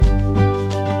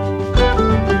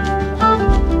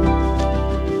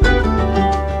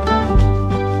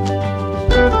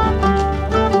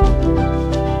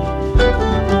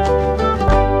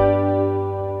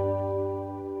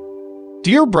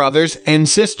Dear brothers and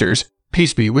sisters,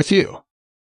 peace be with you.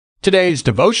 Today's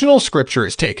devotional scripture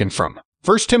is taken from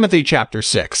 1 Timothy chapter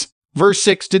 6, verse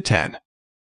 6 to 10.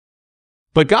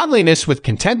 But godliness with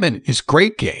contentment is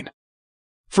great gain.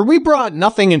 For we brought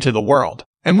nothing into the world,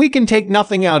 and we can take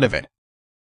nothing out of it.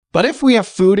 But if we have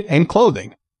food and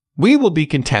clothing, we will be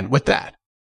content with that.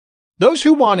 Those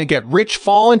who want to get rich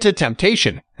fall into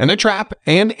temptation and a trap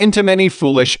and into many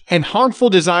foolish and harmful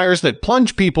desires that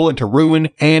plunge people into ruin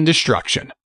and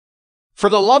destruction. For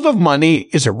the love of money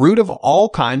is a root of all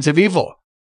kinds of evil.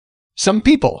 Some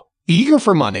people, eager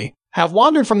for money, have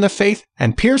wandered from the faith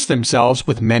and pierced themselves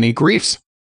with many griefs.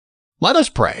 Let us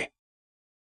pray.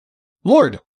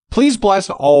 Lord, please bless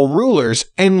all rulers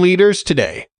and leaders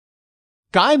today.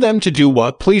 Guide them to do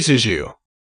what pleases you.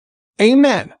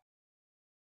 Amen.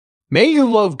 May you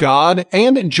love God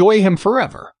and enjoy Him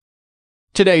forever.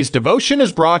 Today's devotion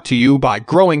is brought to you by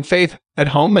Growing Faith at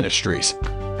Home Ministries.